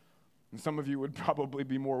her. And some of you would probably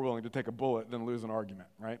be more willing to take a bullet than lose an argument,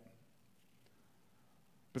 right?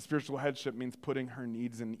 But spiritual headship means putting her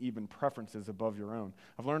needs and even preferences above your own.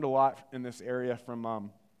 I've learned a lot in this area from a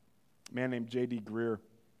man named J.D. Greer,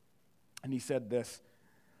 and he said this.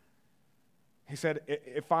 He said,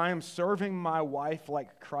 if I am serving my wife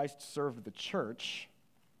like Christ served the church,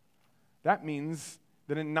 that means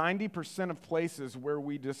that in 90% of places where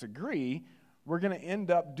we disagree, we're going to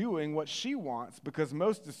end up doing what she wants because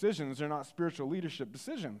most decisions are not spiritual leadership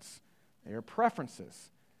decisions. They are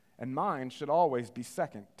preferences. And mine should always be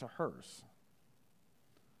second to hers.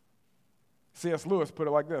 C.S. Lewis put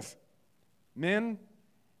it like this. Men,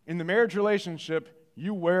 in the marriage relationship,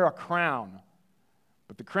 you wear a crown.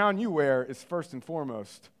 But the crown you wear is first and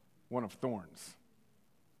foremost one of thorns.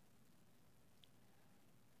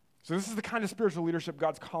 So this is the kind of spiritual leadership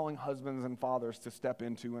God's calling husbands and fathers to step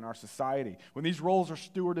into in our society. When these roles are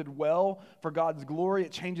stewarded well for God's glory,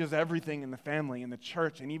 it changes everything in the family, in the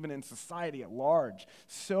church, and even in society at large.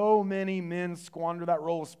 So many men squander that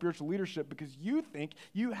role of spiritual leadership because you think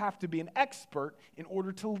you have to be an expert in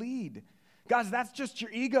order to lead. Guys, that's just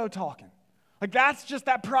your ego talking. Like that's just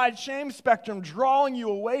that pride-shame spectrum drawing you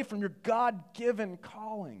away from your God-given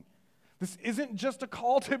calling. This isn't just a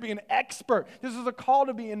call to be an expert. This is a call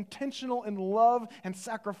to be intentional in love and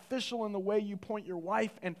sacrificial in the way you point your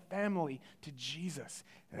wife and family to Jesus.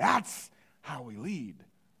 That's how we lead.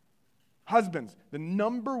 Husbands, the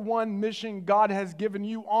number one mission God has given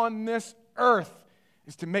you on this earth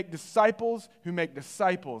is to make disciples who make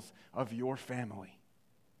disciples of your family.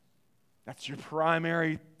 That's your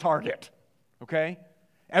primary target, okay?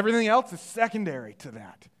 Everything else is secondary to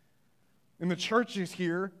that. And the church is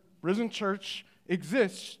here. Risen Church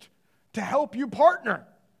exists to help you partner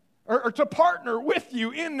or to partner with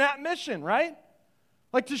you in that mission, right?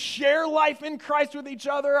 Like to share life in Christ with each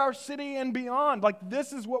other, our city, and beyond. Like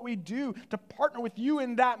this is what we do to partner with you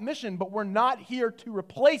in that mission, but we're not here to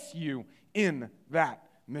replace you in that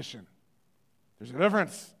mission. There's a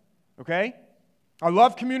difference, okay? I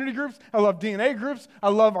love community groups. I love DNA groups. I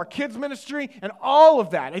love our kids ministry and all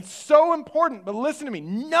of that. It's so important. But listen to me.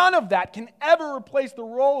 None of that can ever replace the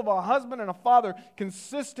role of a husband and a father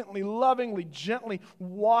consistently, lovingly, gently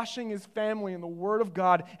washing his family in the Word of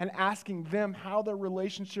God and asking them how their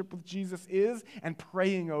relationship with Jesus is and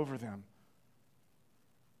praying over them.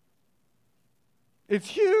 It's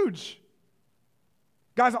huge.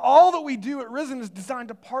 Guys, all that we do at Risen is designed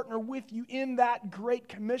to partner with you in that great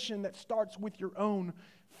commission that starts with your own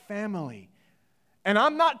family. And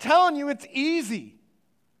I'm not telling you it's easy.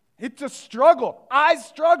 It's a struggle. I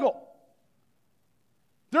struggle.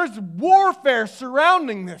 There's warfare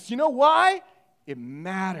surrounding this. You know why? It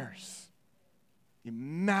matters. It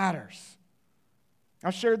matters.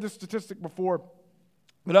 I've shared this statistic before,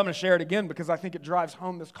 but I'm going to share it again because I think it drives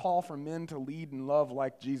home this call for men to lead and love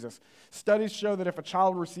like Jesus. Studies show that if a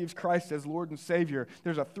child receives Christ as Lord and Savior,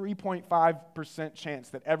 there's a 3.5% chance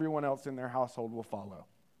that everyone else in their household will follow.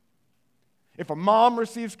 If a mom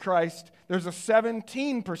receives Christ, there's a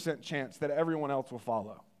 17% chance that everyone else will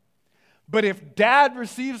follow. But if dad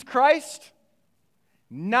receives Christ,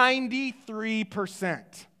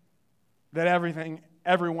 93% that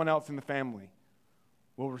everyone else in the family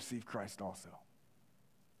will receive Christ also.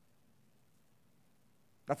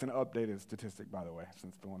 That's an updated statistic, by the way,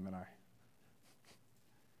 since the one that I...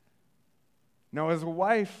 Now, as a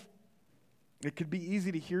wife, it could be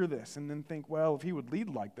easy to hear this and then think, well, if he would lead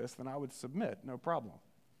like this, then I would submit, no problem.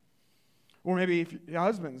 Or maybe if your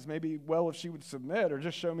husbands, maybe, well, if she would submit or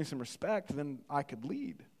just show me some respect, then I could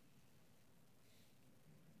lead.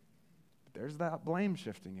 But there's that blame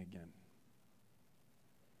shifting again.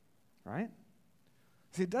 Right?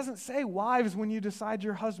 See, it doesn't say, wives, when you decide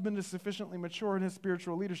your husband is sufficiently mature in his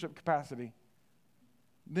spiritual leadership capacity,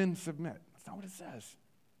 then submit. That's not what it says.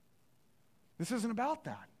 This isn't about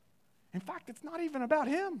that. In fact, it's not even about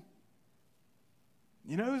him.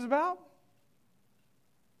 You know who it's about?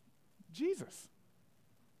 Jesus.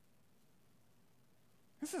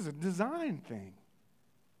 This is a design thing.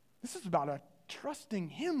 This is about a trusting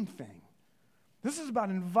him thing. This is about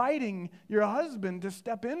inviting your husband to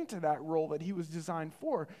step into that role that he was designed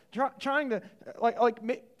for. Try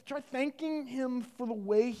thanking him for the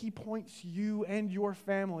way he points you and your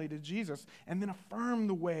family to Jesus, and then affirm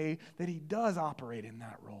the way that he does operate in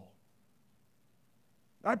that role.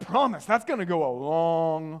 I promise that's going to go a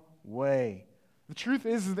long way. The truth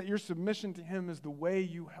is that your submission to him is the way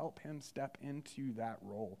you help him step into that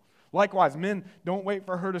role. Likewise, men, don't wait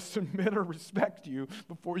for her to submit or respect you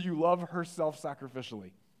before you love her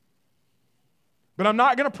self-sacrificially. But I'm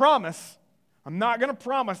not going to promise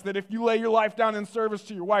that if you lay your life down in service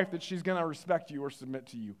to your wife that she's going to respect you or submit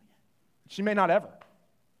to you. She may not ever.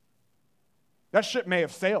 That ship may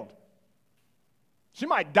have sailed. She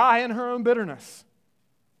might die in her own bitterness.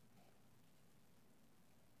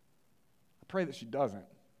 I pray that she doesn't.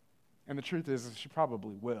 And the truth is she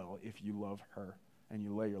probably will if you love her and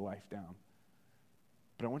you lay your life down.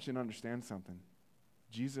 But I want you to understand something.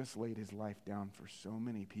 Jesus laid his life down for so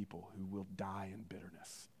many people who will die in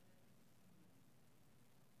bitterness.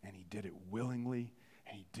 And he did it willingly,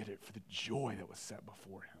 and he did it for the joy that was set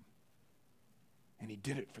before him. And he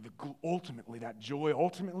did it for ultimately, that joy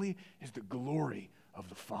ultimately is the glory of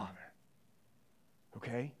the Father.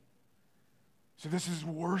 Okay? So this is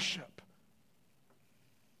worship.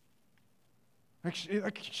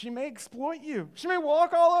 She may exploit you. She may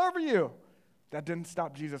walk all over you. That didn't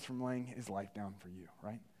stop Jesus from laying his life down for you,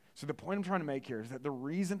 right? So the point I'm trying to make here is that the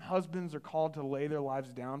reason husbands are called to lay their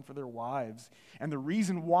lives down for their wives, and the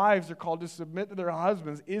reason wives are called to submit to their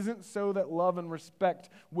husbands, isn't so that love and respect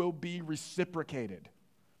will be reciprocated.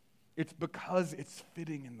 It's because it's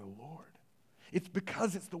fitting in the Lord. It's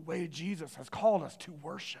because it's the way Jesus has called us to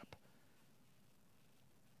worship.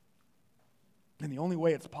 And the only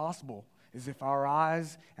way it's possible is if our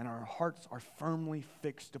eyes and our hearts are firmly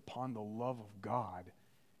fixed upon the love of God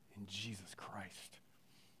in Jesus Christ.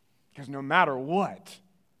 Because no matter what,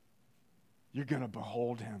 you're going to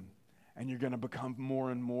behold him, and you're going to become more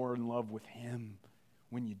and more in love with him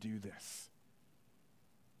when you do this.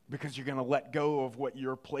 Because you're going to let go of what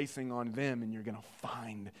you're placing on them, and you're going to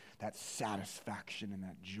find that satisfaction and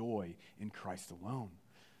that joy in Christ alone.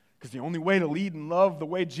 Because the only way to lead and love the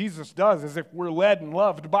way Jesus does is if we're led and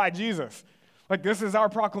loved by Jesus. Like, this is our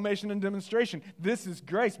proclamation and demonstration. This is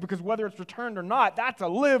grace, because whether it's returned or not, that's a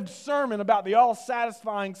lived sermon about the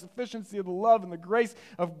all-satisfying sufficiency of the love and the grace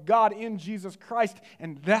of God in Jesus Christ,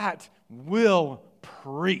 and that will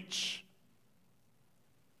preach.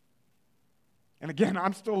 And again,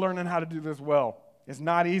 I'm still learning how to do this well. It's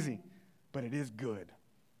not easy, but it is good.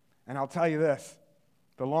 And I'll tell you this,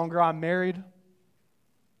 the longer I'm married,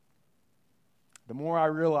 the more I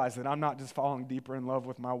realize that I'm not just falling deeper in love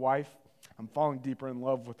with my wife, I'm falling deeper in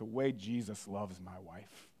love with the way Jesus loves my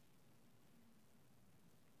wife.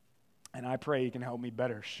 And I pray he can help me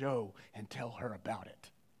better show and tell her about it.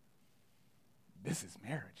 This is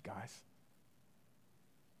marriage, guys.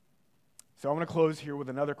 So I'm going to close here with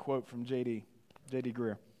another quote from J.D.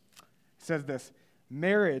 Greear. It says this: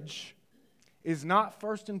 marriage is not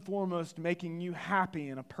first and foremost making you happy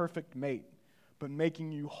in a perfect mate, but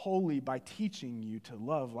making you holy by teaching you to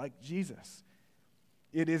love like Jesus.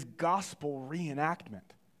 It is gospel reenactment.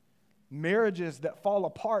 Marriages that fall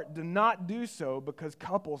apart do not do so because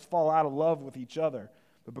couples fall out of love with each other,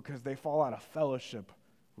 but because they fall out of fellowship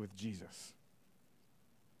with Jesus.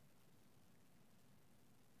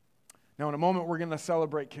 Now, in a moment, we're going to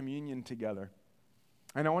celebrate communion together.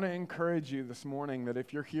 And I want to encourage you this morning that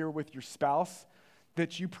if you're here with your spouse,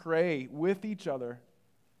 that you pray with each other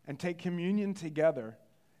and take communion together,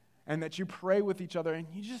 and that you pray with each other and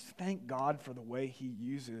you just thank God for the way he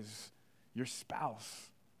uses your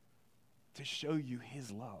spouse to show you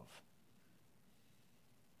his love,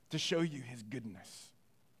 to show you his goodness.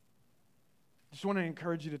 Just want to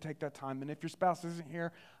encourage you to take that time. And if your spouse isn't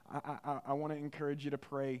here, I want to encourage you to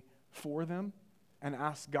pray for them and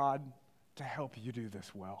ask God to help you do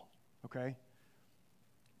this well, okay?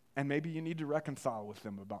 And maybe you need to reconcile with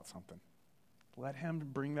them about something. Let him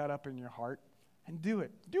bring that up in your heart and do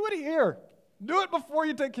it. Do it here. Do it before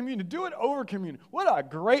you take communion. Do it over communion. What a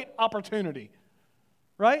great opportunity,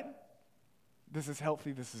 right? This is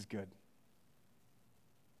healthy. This is good.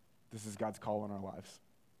 This is God's call in our lives.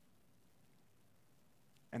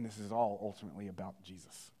 And this is all ultimately about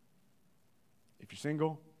Jesus. If you're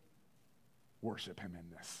single, worship him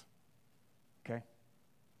in this. Okay?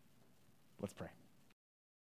 Let's pray.